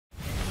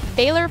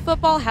Baylor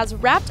football has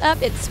wrapped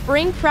up its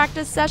spring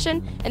practice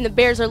session, and the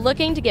Bears are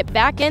looking to get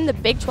back in the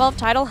Big 12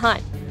 title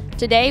hunt.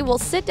 Today, we'll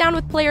sit down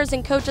with players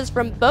and coaches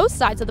from both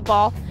sides of the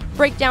ball,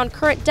 break down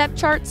current depth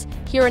charts,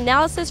 hear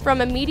analysis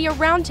from a media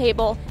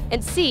roundtable,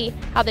 and see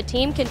how the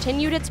team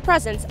continued its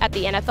presence at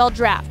the NFL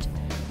Draft.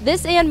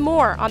 This and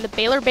more on the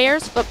Baylor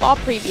Bears Football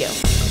Preview.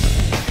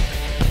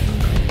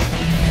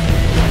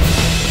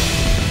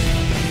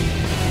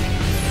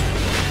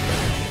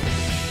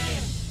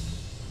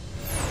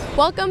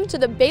 Welcome to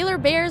the Baylor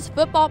Bears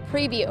Football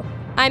Preview.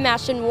 I'm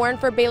Ashton Warren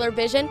for Baylor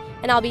Vision,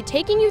 and I'll be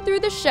taking you through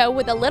the show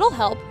with a little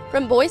help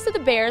from voice of the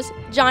Bears,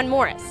 John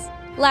Morris.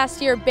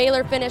 Last year,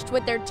 Baylor finished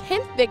with their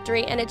 10th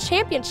victory and a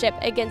championship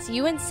against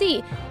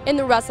UNC in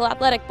the Russell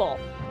Athletic Bowl.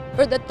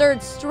 For the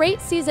third straight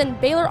season,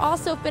 Baylor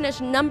also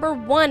finished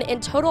 #1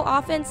 in total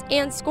offense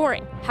and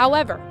scoring.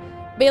 However,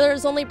 Baylor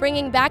is only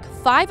bringing back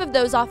 5 of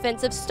those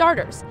offensive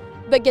starters,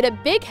 but get a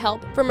big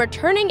help from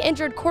returning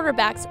injured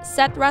quarterbacks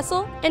Seth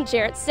Russell and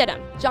Jarrett Stidham.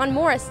 John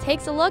Morris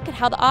takes a look at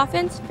how the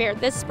offense fared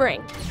this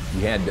spring.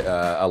 You had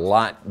a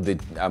lot that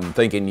I'm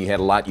thinking you had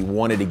a lot you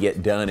wanted to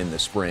get done in the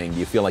spring. Do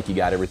you feel like you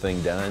got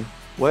everything done?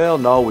 Well,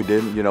 no, we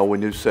didn't. You know, we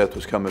knew Seth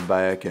was coming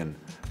back, and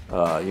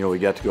we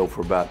got to go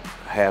for about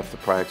half the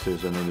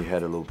practices, and then he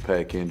had a little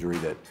pec injury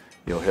that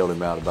held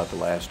him out about the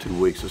last 2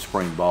 weeks of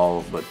spring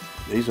ball. But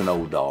he's an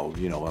old dog.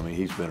 I mean,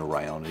 he's been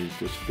around. He's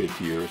just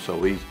 5th year,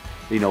 so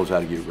he knows how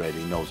to get ready.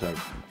 He knows how to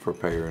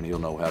prepare, and he'll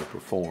know how to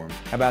perform.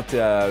 How about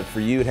for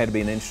you? It had to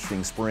be an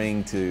interesting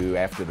spring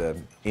after the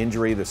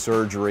injury, the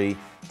surgery,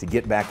 to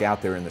get back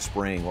out there in the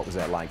spring. What was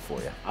that like for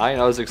you? It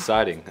was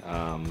exciting.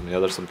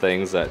 There's some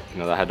things that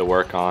that I had to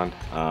work on.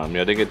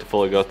 Didn't get to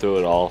fully go through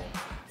it all.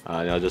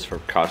 Just for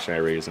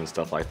precautionary reasons,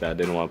 stuff like that.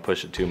 Didn't want to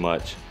push it too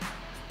much,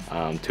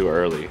 too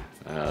early.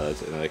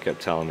 They kept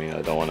telling me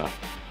I don't want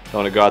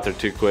to go out there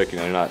too quick.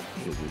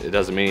 It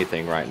doesn't mean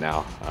anything right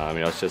now.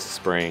 It's just the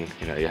spring.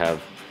 You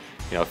have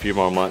a few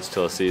more months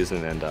till the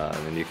season, and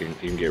then you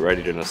can get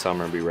ready during the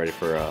summer and be ready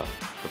for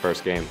the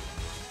first game.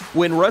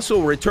 When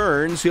Russell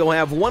returns, he'll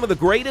have one of the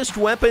greatest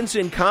weapons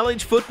in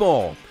college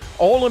football,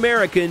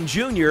 All-American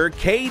junior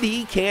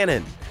K.D.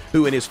 Cannon,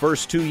 who in his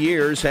first 2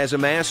 years has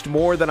amassed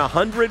more than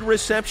 100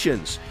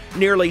 receptions,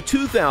 nearly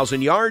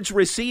 2,000 yards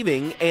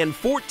receiving, and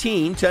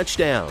 14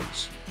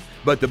 touchdowns.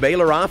 But the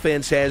Baylor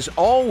offense has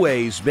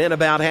always been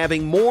about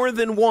having more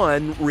than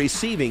one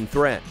receiving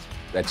threat.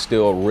 That's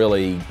still a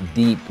really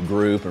deep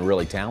group and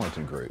really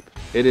talented group.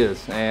 It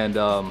is, and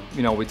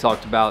we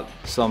talked about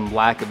some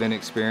lack of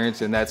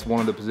inexperience, and that's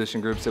one of the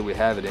position groups that we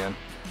have it in.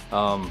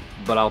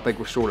 But I don't think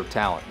we're short of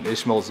talent.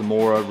 Ishmael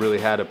Zamora really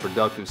had a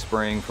productive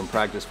spring from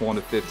practice 1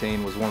 to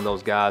 15, was one of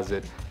those guys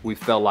that we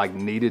felt like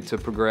needed to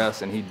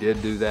progress, and he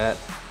did do that.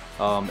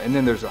 And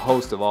then there's a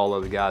host of all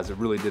other guys that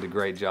really did a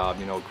great job.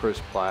 Chris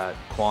Platt,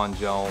 Quan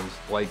Jones,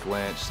 Blake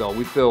Lynch. So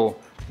we feel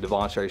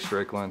Devontae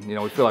Strickland.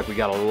 We feel like we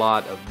got a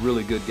lot of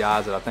really good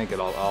guys that I think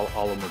all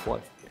of them will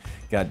play.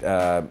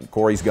 Got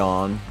Corey's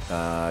gone,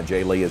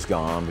 Jay Lee is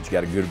gone, but you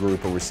got a good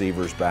group of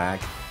receivers back.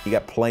 You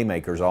got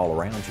playmakers all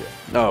around you.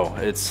 No,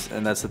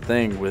 and that's the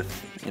thing with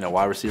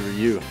wide receiver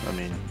U. I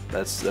mean,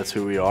 that's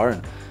who we are,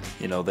 and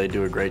they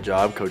do a great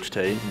job. Coach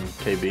Tate and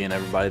KB and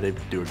everybody, they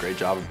do a great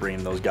job of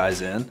bringing those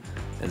guys in,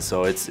 and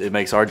so it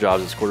makes our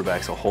jobs as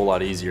quarterbacks a whole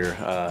lot easier.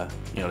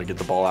 To get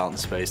the ball out in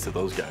space to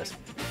those guys.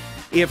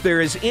 If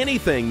there is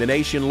anything the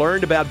nation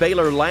learned about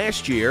Baylor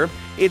last year,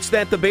 it's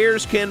that the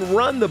Bears can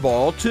run the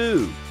ball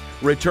too.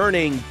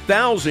 Returning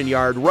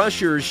 1,000-yard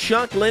rushers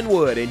Shuck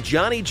Linwood and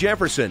Johnny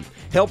Jefferson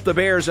helped the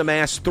Bears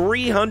amass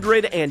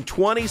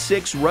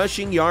 326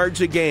 rushing yards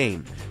a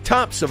game,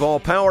 tops of all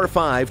Power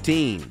 5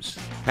 teams.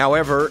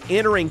 However,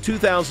 entering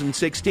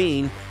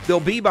 2016, they'll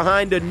be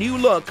behind a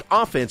new-look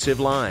offensive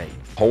line.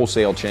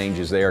 Wholesale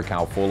changes there.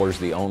 Kyle Fuller's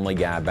the only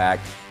guy back.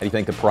 How do you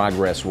think the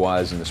progress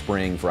was in the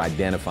spring for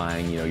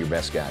identifying, your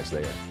best guys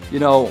there?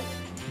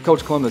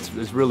 Coach Clements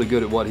is really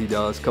good at what he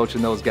does,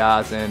 coaching those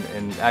guys, and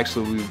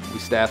actually we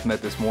staff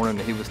met this morning,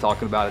 and he was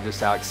talking about it, just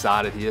how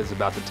excited he is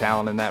about the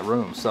talent in that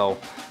room. So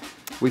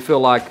we feel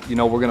like, we're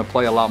going to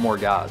play a lot more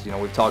guys.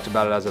 We've talked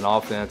about it as an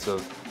offense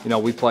of,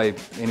 we play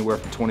anywhere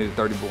from 20 to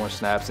 30 more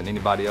snaps than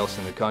anybody else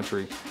in the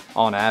country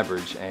on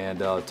average, and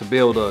to be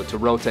able to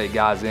rotate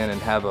guys in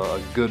and have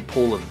a good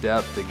pool of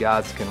depth that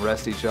guys can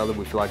rest each other,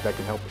 we feel like that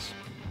can help us.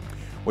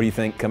 What do you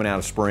think coming out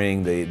of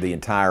spring, the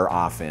entire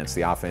offense,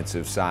 the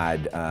offensive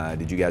side,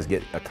 did you guys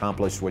get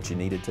accomplished what you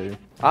needed to?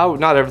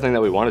 Not everything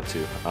that we wanted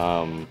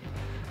to.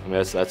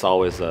 That's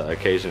always the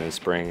occasion in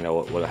spring.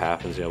 What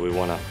happens. We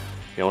want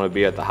to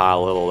be at the high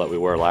level that we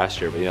were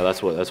last year. But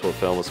that's what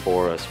film is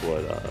for. That's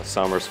what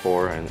summer's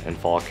for, and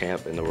fall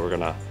camp. And we're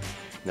gonna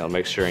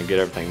make sure and get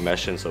everything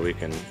meshing so we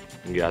can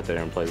get out there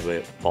and play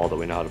the ball that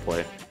we know how to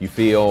play. You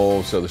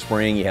feel, so the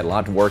spring you had a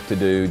lot of work to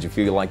do. Do you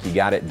feel like you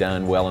got it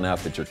done well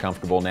enough that you're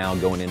comfortable now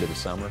going into the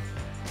summer?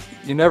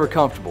 You're never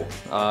comfortable.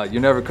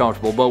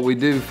 But we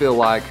do feel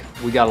like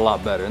we got a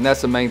lot better, and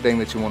that's the main thing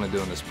that you want to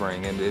do in the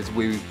spring. And is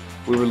we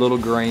we were a little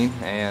green,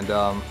 and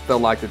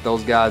felt like that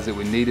those guys that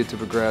we needed to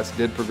progress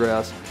did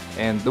progress.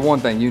 And the one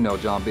thing, you know,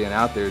 John, being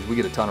out there, is we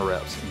get a ton of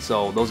reps. And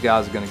so those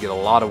guys are going to get a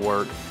lot of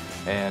work.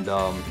 And,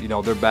 you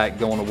know, they're back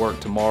going to work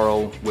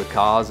tomorrow with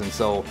Kaz. And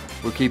so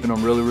we're keeping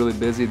them really, really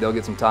busy. They'll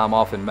get some time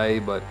off in May,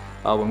 but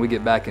when we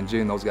get back in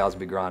June, those guys will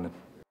be grinding.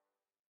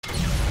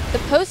 The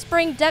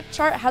post-spring depth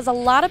chart has a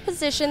lot of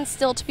positions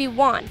still to be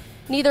won.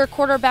 Neither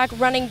quarterback,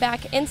 running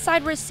back,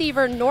 inside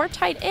receiver, nor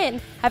tight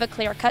end have a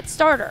clear-cut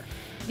starter.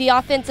 The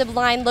offensive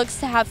line looks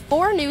to have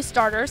 4 new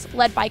starters,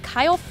 led by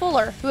Kyle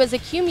Fuller, who has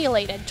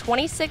accumulated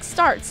 26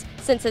 starts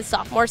since his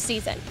sophomore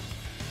season.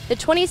 The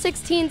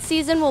 2016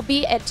 season will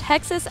be a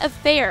Texas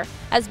affair,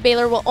 as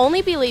Baylor will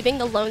only be leaving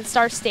the Lone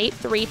Star State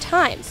 3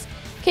 times.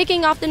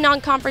 Kicking off the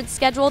non-conference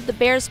schedule, the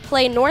Bears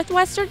play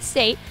Northwestern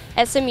State,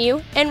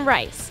 SMU, and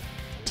Rice.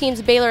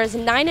 Teams Baylor is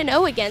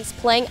 9-0 against,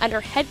 playing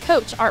under head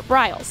coach Art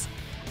Briles.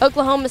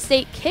 Oklahoma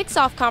State kicks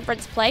off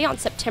conference play on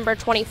September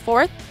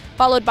 24th,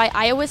 followed by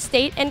Iowa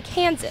State and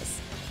Kansas.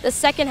 The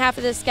second half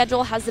of the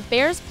schedule has the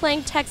Bears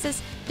playing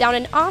Texas down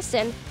in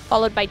Austin,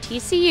 followed by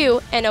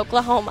TCU and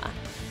Oklahoma.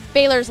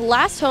 Baylor's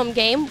last home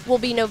game will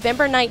be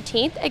November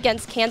 19th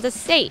against Kansas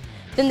State,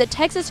 then the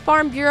Texas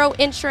Farm Bureau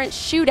Insurance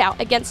Shootout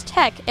against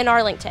Tech in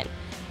Arlington.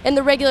 And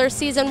the regular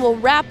season will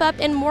wrap up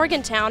in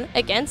Morgantown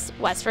against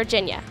West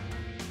Virginia.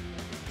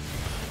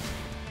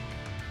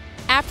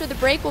 After the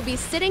break, we'll be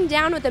sitting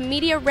down with a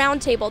media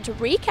roundtable to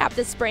recap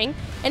the spring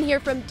and hear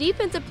from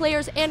defensive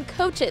players and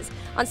coaches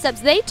on steps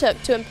they took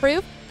to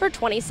improve for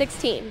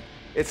 2016.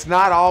 It's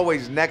not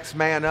always next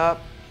man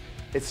up,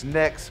 it's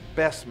next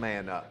best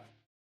man up.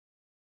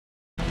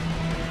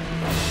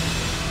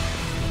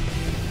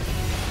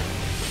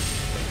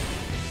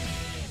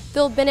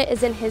 Phil Bennett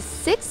is in his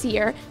 6th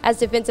year as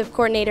defensive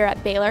coordinator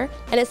at Baylor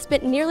and has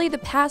spent nearly the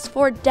past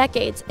 4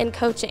 decades in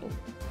coaching.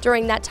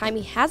 During that time,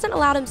 he hasn't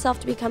allowed himself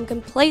to become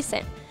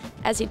complacent,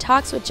 as he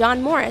talks with John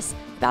Morris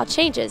about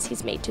changes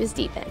he's made to his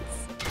defense.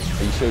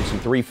 You showed some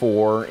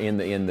 3-4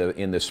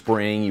 in the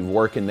spring. You've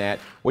worked in that.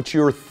 What's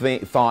your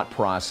thought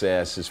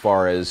process as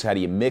far as how do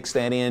you mix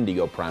that in? Do you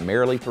go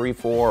primarily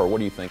 3-4, or what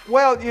do you think?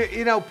 Well,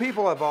 you know,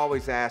 people have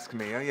always asked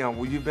me, you know,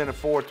 well, you've been a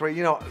 4-3.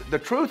 You know, the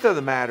truth of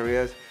the matter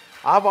is,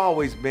 I've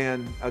always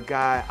been a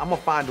guy, I'm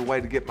gonna find a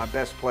way to get my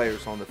best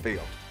players on the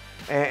field.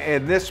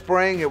 And this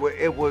spring, it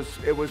was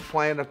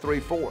playing a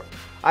 3-4.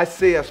 I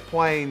see us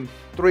playing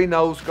 3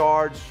 nose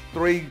guards,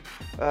 three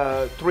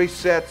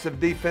sets of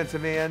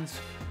defensive ends.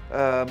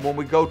 When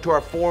we go to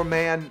our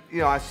 4-man, you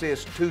know, I see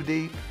us 2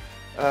 deep.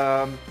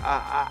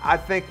 I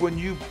think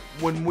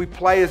when we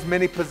play as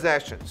many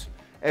possessions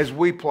as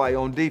we play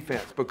on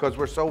defense, because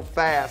we're so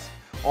fast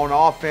on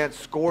offense,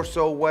 score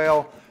so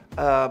well,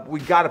 we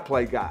got to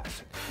play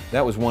guys.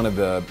 That was one of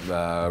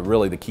the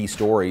really the key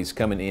stories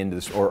coming into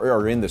this,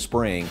 or in the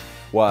spring,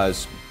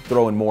 was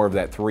throwing more of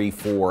that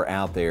 3-4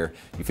 out there.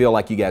 You feel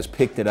like you guys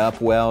picked it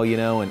up well, you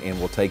know, and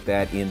we'll take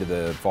that into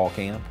the fall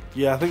camp?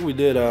 Yeah, I think we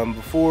did.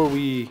 Before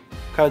we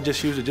kind of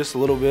just used it just a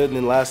little bit, and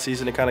then last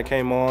season it kind of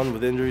came on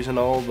with injuries and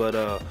all. But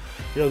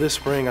you know, this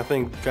spring I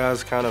think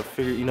guys kind of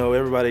figured, you know,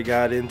 everybody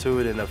got into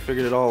it and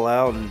figured it all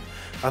out. And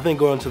I think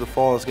going into the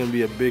fall is going to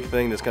be a big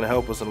thing that's going to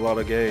help us in a lot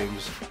of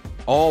games.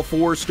 All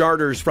 4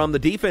 starters from the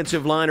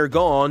defensive line are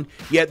gone,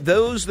 yet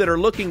those that are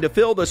looking to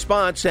fill the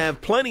spots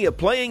have plenty of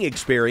playing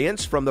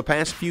experience from the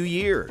past few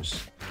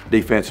years.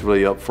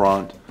 Defensively up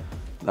front,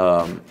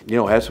 you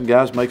know, had some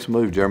guys make some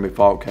moves. Jeremy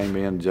Falk came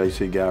in,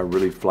 JC guy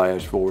really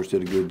flashed for us,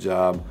 did a good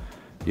job.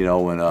 You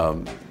know,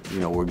 and you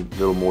know, we're a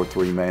little more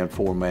 3-man,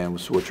 4-man. We'll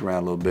switch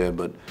around a little bit,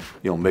 but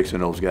you know, mixing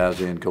those guys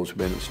in. Coach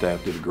Bennett's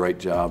staff did a great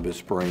job this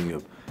spring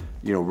of,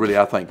 you know, really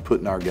I think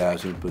putting our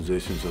guys in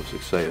positions of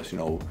success. You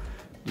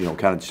know,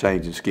 kind of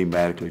changing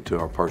schematically to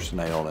our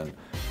personnel, and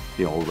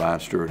you know, Ryan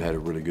Stewart had a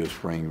really good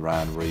spring.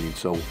 Ryan Reed.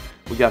 So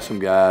we got some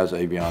guys,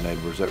 Avion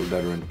Edwards, that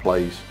are in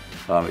place.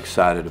 I'm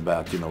excited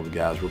about, you know, the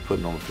guys we're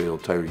putting on the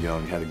field. Taylor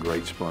Young had a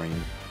great spring.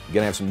 You're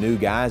going to have some new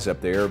guys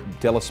up there.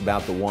 Tell us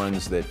about the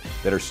ones that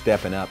are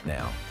stepping up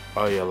now.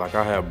 Oh yeah, like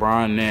I have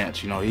Brian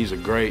Nance, you know, he's a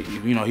great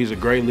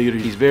leader.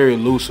 He's very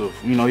elusive.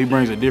 You know, he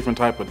brings a different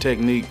type of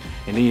technique.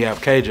 And then you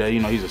have KJ, you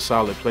know, he's a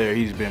solid player.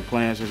 He's been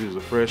playing since he was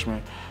a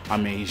freshman. I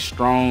mean, he's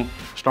strong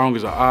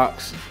as an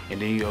ox.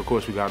 And then, of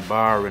course, we got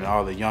Byron and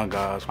all the young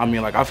guys. I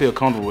mean, like, I feel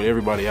comfortable with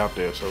everybody out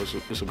there, so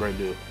it's a great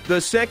deal. The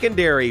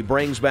secondary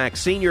brings back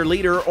senior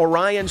leader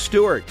Orion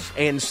Stewart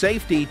and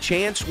safety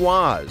Chance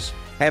Waz,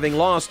 having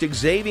lost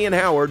Xavier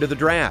Howard to the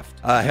draft.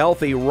 A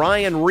healthy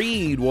Ryan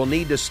Reed will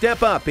need to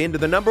step up into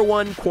the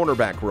 #1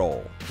 cornerback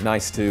role.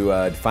 Nice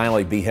to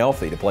finally be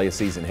healthy, to play a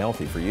season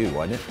healthy for you,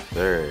 wasn't it?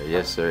 Sir,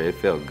 yes, sir. It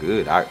felt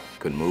good. I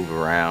could move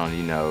around,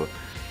 you know.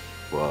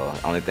 Well,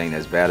 the only thing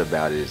that's bad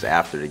about it is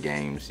after the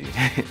games,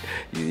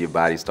 your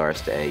body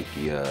starts to ache.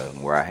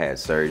 Where I had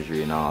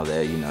surgery and all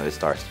that, you know, it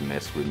starts to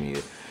mess with me.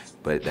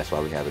 But that's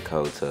why we have a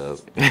cold tub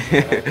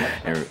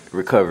and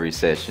recovery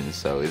sessions,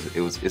 so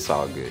it's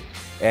all good.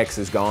 X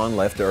is gone,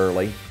 left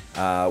early.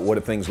 What do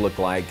things look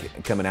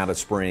like coming out of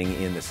spring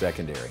in the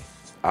secondary?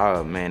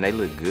 Oh man, they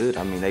look good.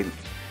 I mean,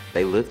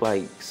 they look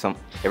like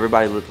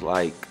everybody looked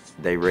like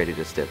they ready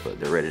to step up.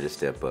 They're ready to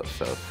step up.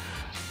 So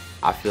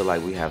I feel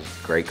like we have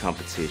great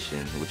competition,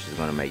 which is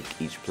going to make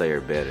each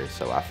player better.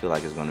 So I feel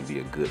like it's going to be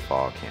a good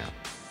fall camp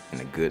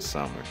and a good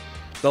summer.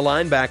 The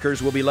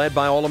linebackers will be led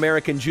by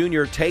All-American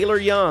junior Taylor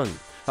Young,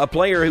 a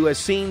player who has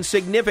seen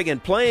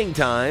significant playing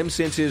time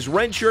since his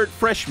redshirt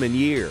freshman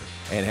year.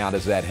 And how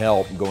does that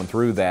help going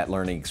through that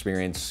learning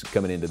experience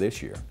coming into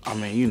this year? I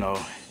mean, you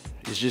know,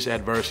 it's just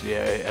adversity.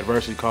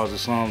 Adversity causes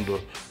some to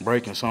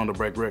break and some to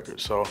break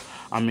records. So,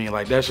 I mean,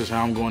 like, that's just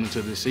how I'm going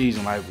into this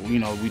season. Like, you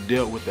know, we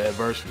dealt with the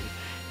adversity.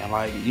 And,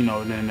 like, you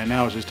know, then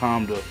now it's just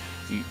time to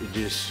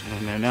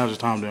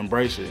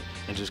embrace it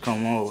and just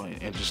come on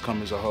and just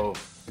come as a whole.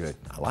 Good.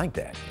 I like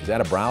that. Is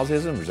that a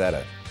Browsism or is that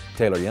a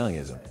Taylor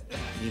Youngism?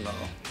 You know,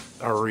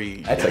 I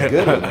read. That's a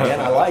good one, man.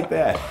 I like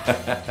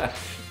that.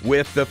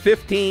 With the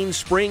 15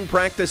 spring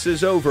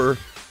practices over,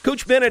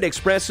 Coach Bennett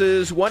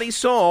expresses what he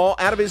saw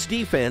out of his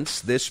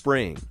defense this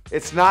spring.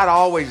 It's not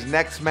always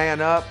next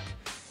man up.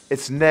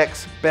 It's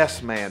next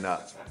best man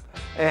up.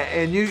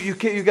 And you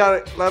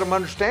got to let them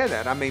understand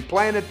that. I mean,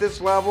 playing at this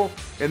level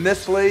in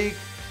this league,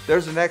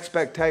 there's an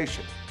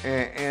expectation.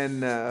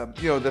 And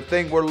you know, the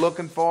thing we're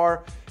looking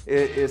for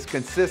is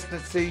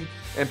consistency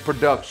and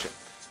production.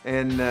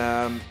 And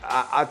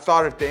I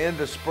thought at the end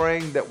of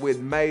spring that we'd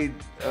made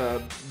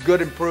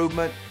good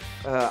improvement.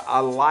 I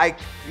like,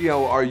 you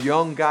know, our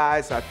young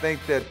guys. I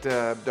think that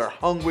they're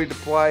hungry to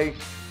play.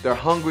 They're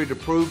hungry to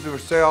prove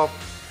themselves.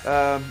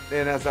 And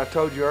as I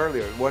told you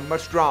earlier, it wasn't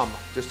much drama,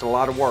 just a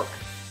lot of work.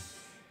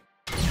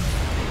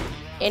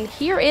 And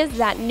here is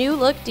that new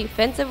look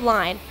defensive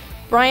line.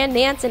 Brian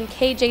Nance and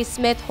KJ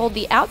Smith hold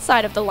the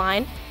outside of the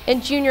line,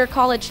 and junior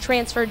college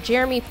transfer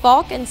Jeremy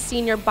Falk and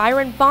senior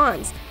Byron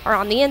Bonds are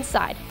on the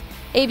inside.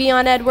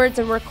 Avion Edwards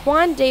and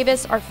Raquan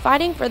Davis are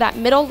fighting for that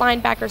middle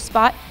linebacker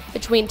spot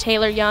between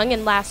Taylor Young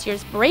and last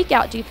year's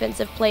breakout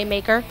defensive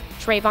playmaker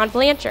Trayvon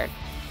Blanchard.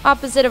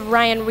 Opposite of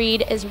Ryan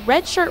Reed is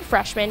redshirt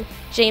freshman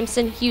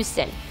Jameson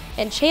Houston,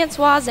 and Chance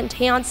Waz and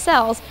Tayon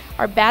Sells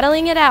are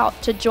battling it out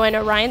to join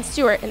Orion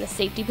Stewart in the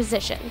safety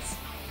positions.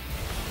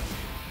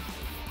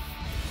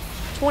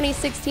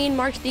 2016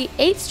 marked the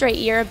 8th straight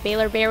year a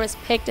Baylor Bear was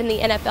picked in the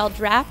NFL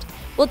Draft.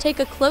 We'll take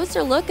a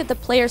closer look at the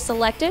players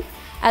selected,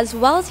 as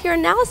well as hear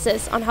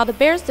analysis on how the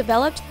Bears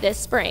developed this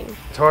spring.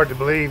 It's hard to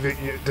believe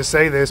to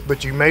say this,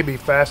 but you may be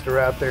faster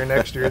out there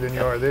next year than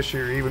you are this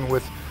year, even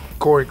with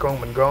Corey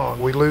Coleman gone.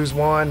 We lose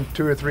one,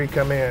 2 or 3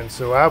 come in,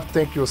 so I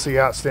think you'll see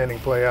outstanding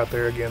play out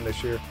there again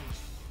this year.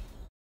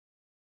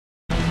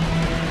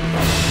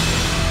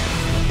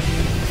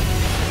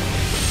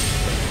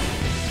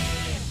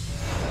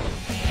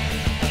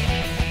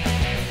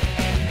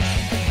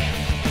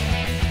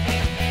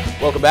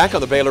 Welcome back on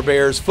the Baylor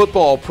Bears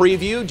football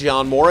preview.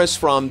 John Morris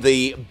from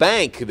the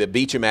Bank, the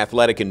Beecham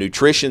Athletic and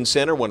Nutrition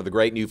Center, one of the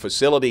great new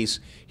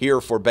facilities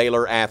here for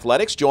Baylor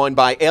Athletics, joined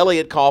by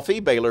Elliot Coffey,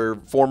 Baylor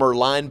former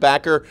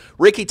linebacker,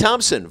 Ricky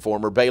Thompson,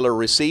 former Baylor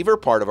receiver,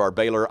 part of our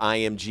Baylor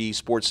IMG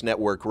Sports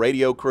Network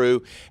radio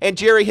crew, and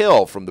Jerry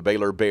Hill from the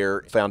Baylor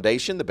Bear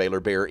Foundation, the Baylor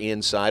Bear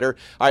Insider.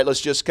 All right,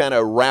 let's just kind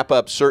of wrap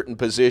up certain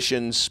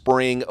positions,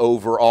 spring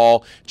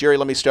overall. Jerry,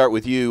 let me start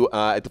with you.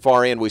 At the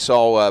far end, we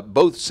saw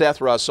both Seth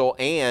Russell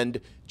and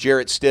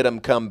Jarrett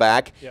Stidham come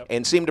back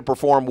and seem to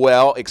perform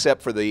well,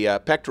 except for the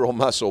pectoral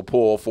muscle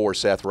pull for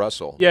Seth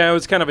Russell. Yeah, it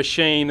was kind of a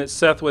shame that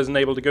Seth wasn't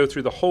able to go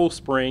through the whole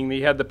spring.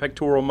 He had the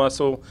pectoral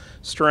muscle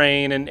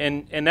strain,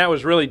 and that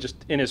was really just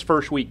in his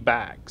first week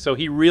back. So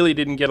he really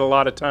didn't get a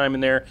lot of time in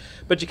there.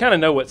 But you kind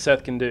of know what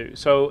Seth can do.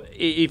 So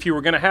if you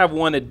were going to have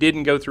one that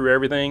didn't go through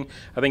everything,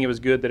 I think it was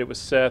good that it was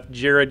Seth.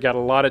 Jared got a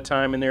lot of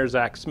time in there.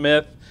 Zach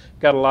Smith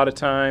got a lot of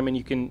time, and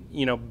you can,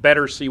 you know,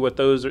 better see what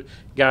those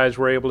guys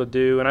were able to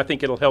do, and I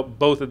think it'll help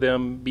both of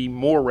them be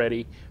more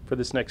ready for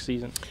this next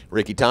season.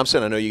 Ricky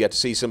Thompson, I know you got to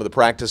see some of the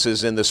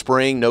practices in the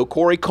spring. No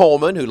Corey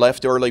Coleman, who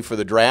left early for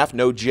the draft.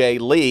 No Jay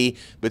Lee,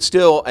 but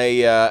still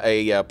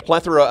a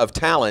plethora of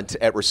talent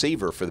at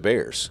receiver for the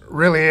Bears.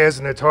 Really is,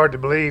 and it's hard to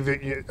believe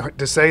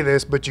to say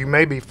this, but you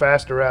may be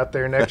faster out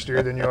there next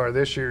year than you are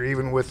this year,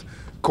 even with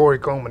Corey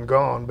Coleman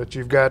gone. But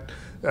you've got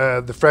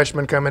the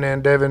freshman coming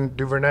in, Devin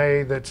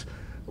Duvernay, that's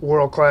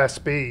world-class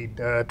speed,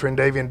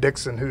 Trendavian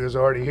Dixon, who is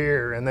already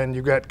here, and then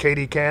you've got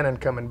Katie Cannon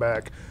coming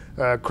back,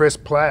 Chris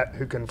Platt,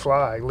 who can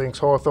fly, Lynx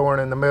Hawthorne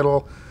in the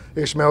middle,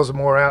 Ishmael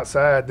Zamora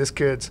outside. This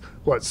kid's,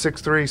 what,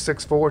 6'3",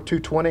 6'4",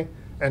 220,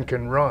 and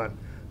can run.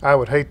 I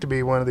would hate to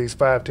be one of these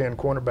 5'10"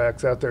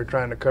 cornerbacks out there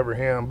trying to cover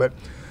him, but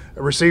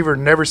a receiver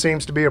never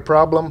seems to be a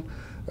problem.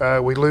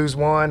 We lose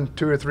one,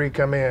 2 or 3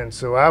 come in.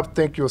 So I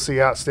think you'll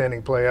see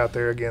outstanding play out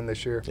there again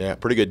this year. Yeah,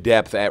 pretty good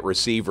depth at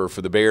receiver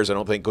for the Bears. I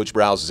don't think Coach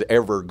Browse is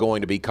ever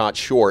going to be caught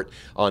short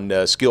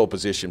on skill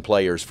position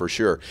players for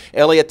sure.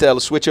 Elliot,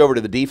 let's switch over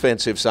to the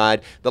defensive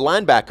side. The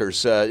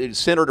linebackers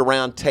centered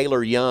around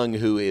Taylor Young,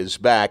 who is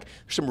back.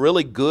 There's some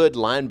really good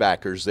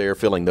linebackers there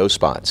filling those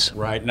spots.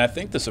 Right, and I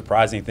think the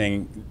surprising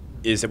thing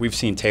is that we've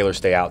seen Taylor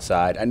stay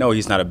outside. I know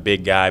he's not a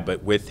big guy,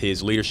 but with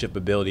his leadership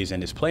abilities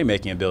and his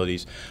playmaking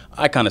abilities,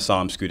 I kind of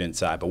saw him scoot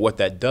inside. But what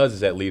that does is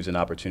that leaves an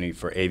opportunity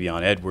for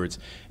Avion Edwards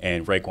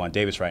and Raekwon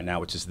Davis right now,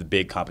 which is the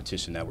big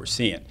competition that we're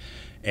seeing.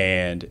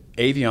 And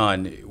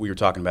Avion, we were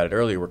talking about it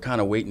earlier, we're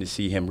kind of waiting to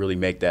see him really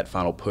make that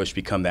final push,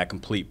 become that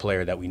complete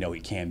player that we know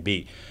he can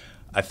be.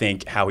 I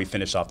think how he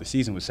finished off the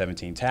season with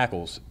 17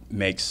 tackles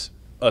makes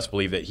us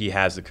believe that he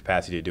has the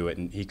capacity to do it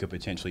and he could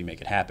potentially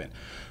make it happen.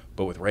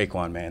 But with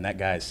Raekwon, man, that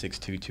guy is 6'2",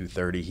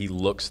 230. He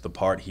looks the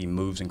part. He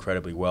moves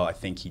incredibly well. I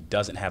think he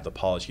doesn't have the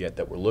polish yet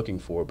that we're looking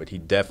for, but he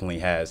definitely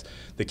has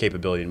the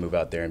capability to move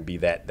out there and be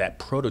that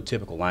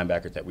prototypical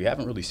linebacker that we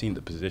haven't really seen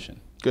the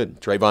position.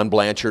 Good. Trayvon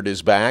Blanchard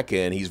is back,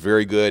 and he's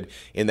very good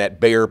in that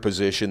Bear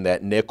position,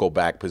 that nickel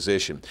back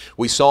position.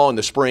 We saw in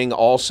the spring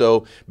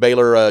also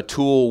Baylor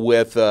tool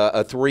with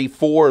a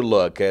 3-4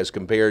 look as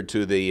compared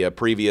to the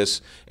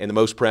previous and the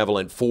most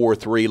prevalent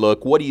 4-3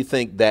 look. What do you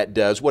think that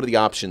does? What are the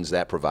options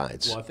that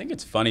provides? Well, I think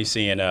it's funny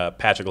seeing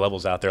Patrick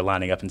Levels out there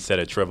lining up instead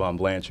of Trayvon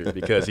Blanchard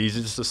because he's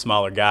just a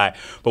smaller guy.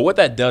 But what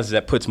that does is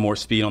that puts more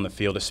speed on the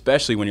field,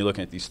 especially when you're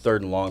looking at these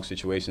third and long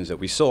situations that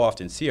we so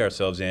often see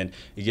ourselves in.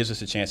 It gives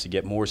us a chance to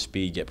get more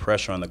speed, get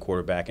pressure on the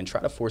quarterback, and try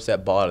to force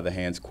that ball out of the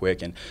hands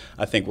quick. And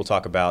I think we'll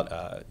talk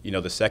about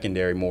the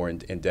secondary more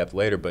in depth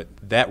later, but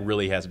that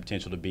really has the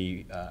potential to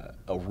be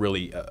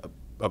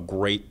a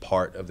great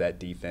part of that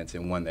defense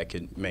and one that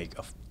could make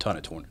a ton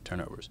of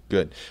turnovers.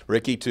 Good.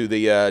 Ricky, to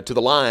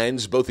the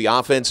lines, both the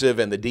offensive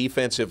and the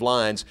defensive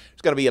lines,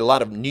 there's going to be a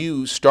lot of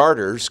new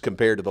starters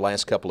compared to the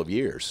last couple of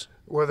years.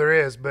 Well, there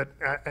is, but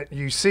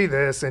you see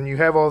this, and you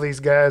have all these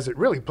guys that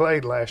really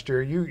played last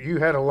year. You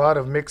had a lot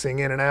of mixing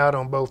in and out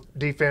on both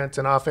defense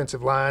and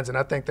offensive lines, and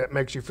I think that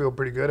makes you feel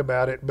pretty good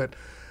about it. But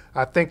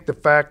I think the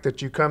fact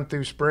that you come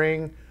through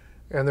spring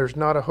and there's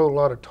not a whole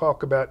lot of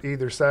talk about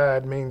either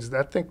side means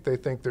that I think they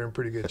think they're in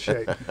pretty good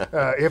shape.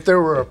 If there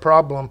were a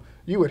problem,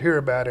 you would hear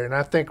about it, and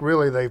I think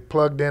really they've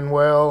plugged in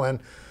well, and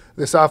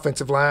this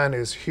offensive line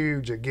is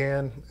huge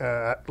again.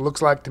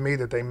 Looks like to me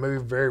that they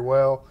move very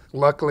well.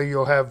 Luckily,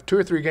 you'll have 2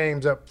 or 3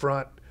 games up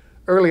front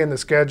early in the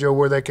schedule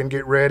where they can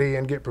get ready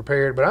and get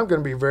prepared, but I'm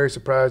going to be very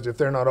surprised if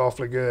they're not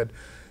awfully good.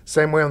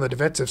 Same way on the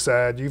defensive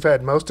side. You've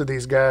had most of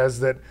these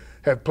guys that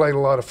have played a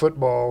lot of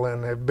football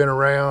and have been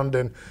around,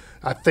 and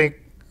I think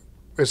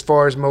as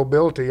far as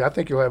mobility, I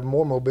think you'll have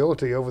more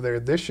mobility over there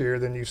this year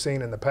than you've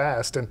seen in the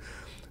past. And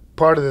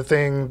part of the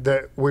thing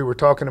that we were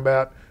talking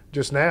about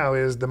just now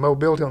is the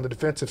mobility on the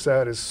defensive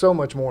side is so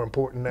much more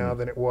important now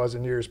than it was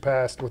in years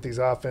past with these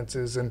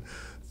offenses and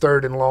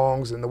third and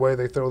longs and the way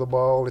they throw the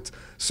ball. It's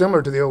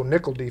similar to the old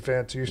nickel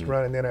defense you used to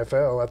run in the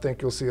NFL. I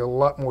think you'll see a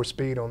lot more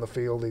speed on the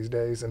field these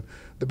days, and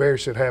the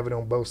Bears should have it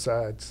on both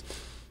sides.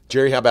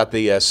 Jerry, how about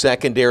the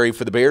secondary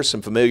for the Bears?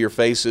 Some familiar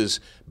faces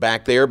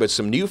back there, but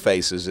some new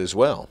faces as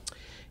well.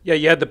 Yeah,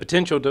 you had the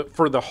potential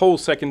for the whole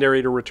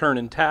secondary to return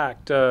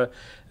intact.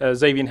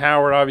 Xavier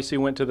Howard obviously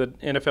went to the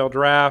NFL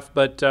draft,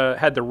 but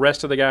had the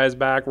rest of the guys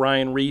back.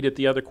 Ryan Reed at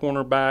the other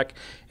cornerback,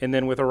 and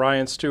then with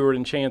Orion Stewart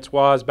and Chance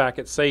Waz back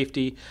at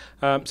safety.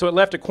 So it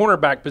left a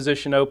cornerback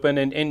position open,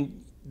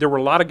 and there were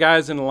a lot of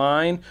guys in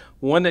line.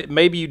 One that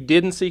maybe you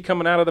didn't see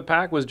coming out of the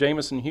pack was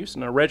Jamison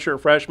Houston, a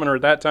redshirt freshman, or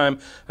at that time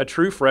a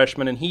true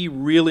freshman, and he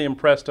really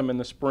impressed him in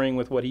the spring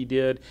with what he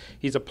did.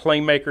 He's a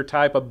playmaker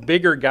type, a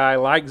bigger guy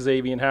like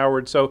Xavier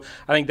Howard, so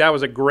I think that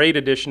was a great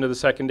addition to the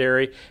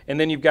secondary. And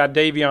then you've got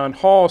Davion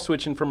Hall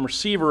switching from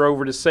receiver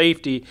over to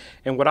safety,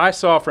 and what I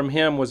saw from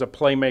him was a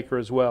playmaker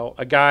as well,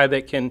 a guy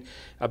that can,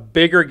 a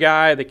bigger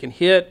guy that can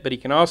hit, but he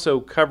can also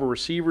cover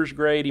receivers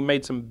great. He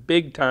made some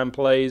big-time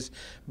plays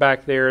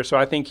back there, so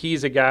I think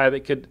he's a guy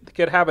that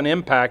could have an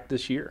impact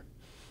this year.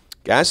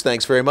 Guys,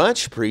 thanks very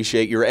much.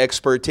 Appreciate your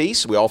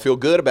expertise. We all feel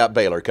good about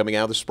Baylor coming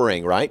out of the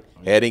spring, right?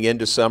 Heading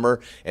into summer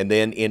and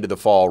then into the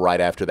fall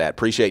right after that.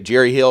 Appreciate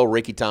Jerry Hill,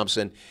 Ricky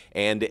Thompson,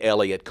 and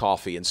Elliot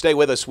Coffey. And stay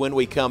with us when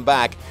we come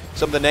back.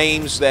 Some of the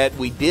names that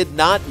we did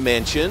not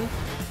mention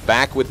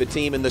back with the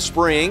team in the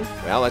spring,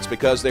 well, that's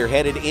because they're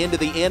headed into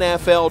the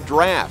NFL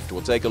draft.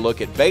 We'll take a look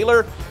at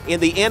Baylor in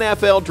the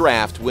NFL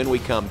draft when we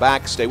come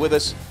back. Stay with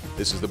us.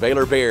 This is the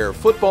Baylor Bear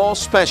Football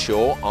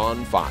Special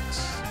on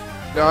Fox.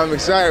 I'm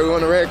excited. We're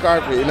on the red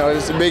carpet.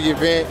 It's a big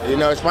event.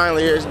 It's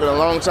finally here. It's been a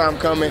long time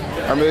coming.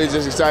 I'm really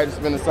just excited to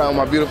spend the time with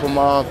my beautiful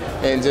mom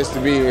and just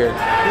to be here.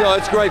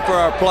 It's great for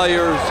our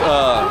players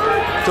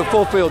to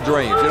fulfill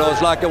dreams.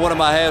 It's like one of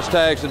my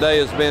hashtags today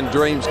has been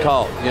dreams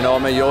caught.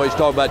 You always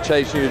talk about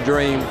chasing your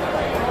dream,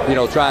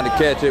 trying to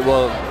catch it.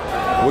 Well,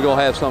 we're going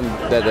to have some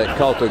that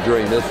caught their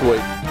dream this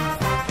week.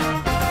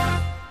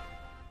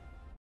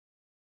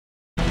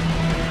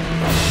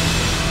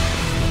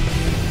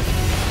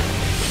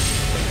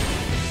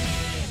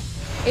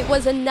 It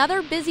was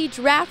another busy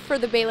draft for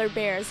the Baylor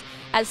Bears,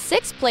 as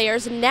 6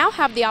 players now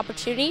have the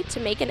opportunity to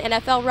make an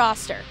NFL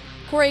roster.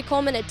 Corey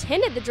Coleman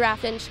attended the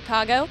draft in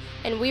Chicago,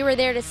 and we were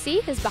there to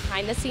see his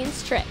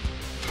behind-the-scenes trip.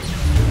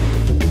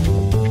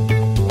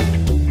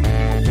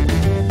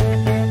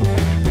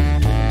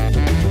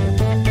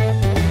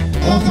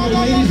 Also,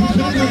 ladies and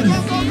gentlemen,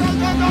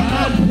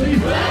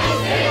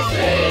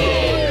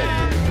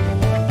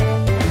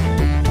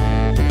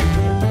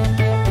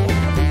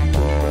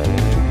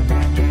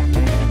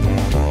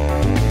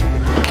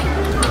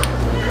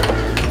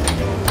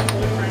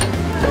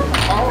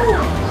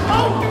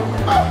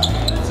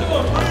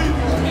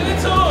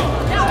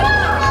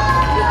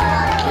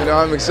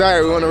 I'm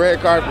excited. We're on the red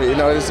carpet. You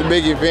know, it's a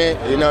big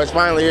event. You know, it's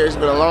finally here. It's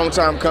been a long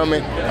time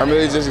coming. I'm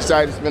really just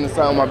excited to spend the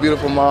time with my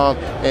beautiful mom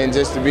and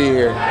just to be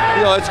here.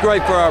 You know, it's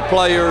great for our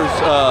players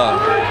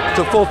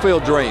to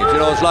fulfill dreams. You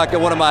know, it's like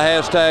one of my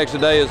hashtags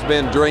today has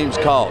been dreams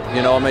caught.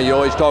 You know, I mean, you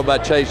always talk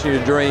about chasing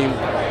your dream,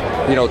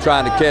 you know,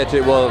 trying to catch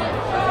it. Well,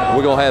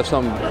 we're going to have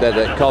some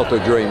that caught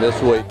their dream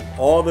this week.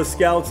 All the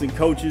scouts and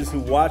coaches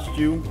who watched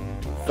you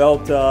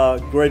felt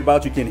great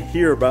about you, can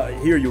hear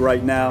you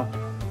right now.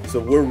 So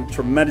we're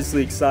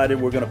tremendously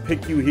excited. We're going to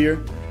pick you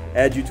here,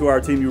 add you to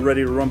our team. You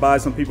ready to run by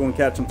some people and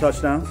catch some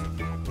touchdowns?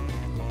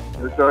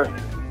 Yes, sir.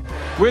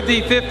 With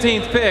the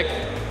 15th pick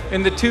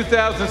in the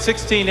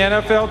 2016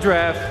 NFL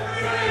Draft,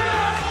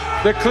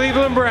 the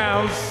Cleveland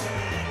Browns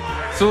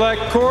select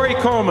Corey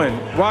Coleman,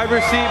 wide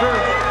receiver,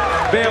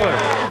 Baylor.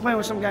 I'm playing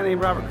with some guy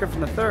named Robert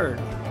Griffin III.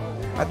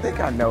 I think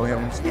I know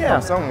him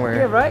from somewhere.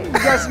 Yeah, right? You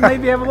guys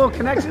maybe have a little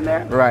connection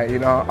there? Right, you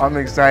know, I'm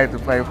excited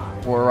to play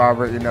for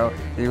Robert. You know,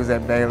 he was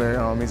at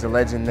Baylor. He's a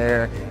legend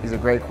there. He's a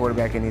great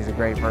quarterback, and he's a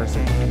great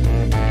person.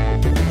 And,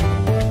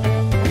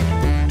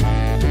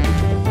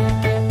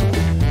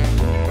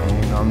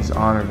 you know, I'm just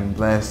honored and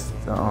blessed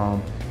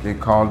to get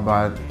called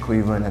by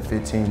Cleveland at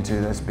 15 too.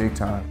 That's big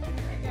time.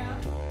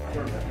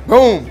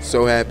 Boom!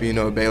 So happy, you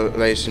know, Baylor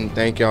Nation.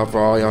 Thank y'all for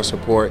all y'all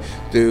support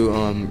through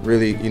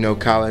really, you know,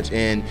 college,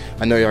 and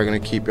I know y'all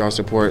gonna keep y'all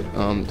support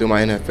through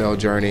my NFL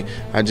journey.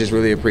 I just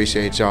really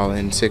appreciate y'all,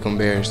 and Sic 'em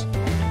Bears.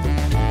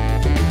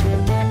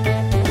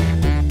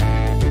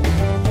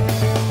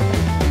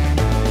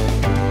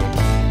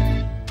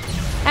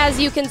 As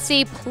you can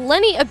see,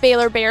 plenty of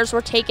Baylor Bears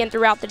were taken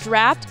throughout the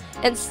draft,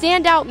 and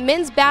standout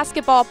men's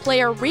basketball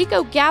player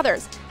Rico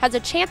Gathers has a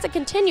chance at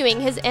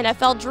continuing his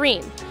NFL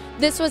dream.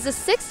 This was the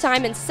 6th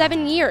time in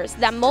 7 years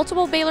that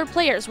multiple Baylor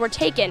players were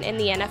taken in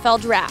the NFL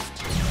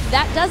Draft.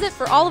 That does it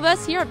for all of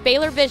us here at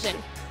Baylor Vision.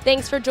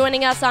 Thanks for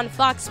joining us on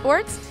Fox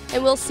Sports,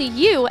 and we'll see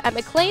you at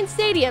McLean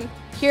Stadium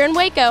here in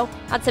Waco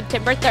on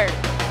September 3rd.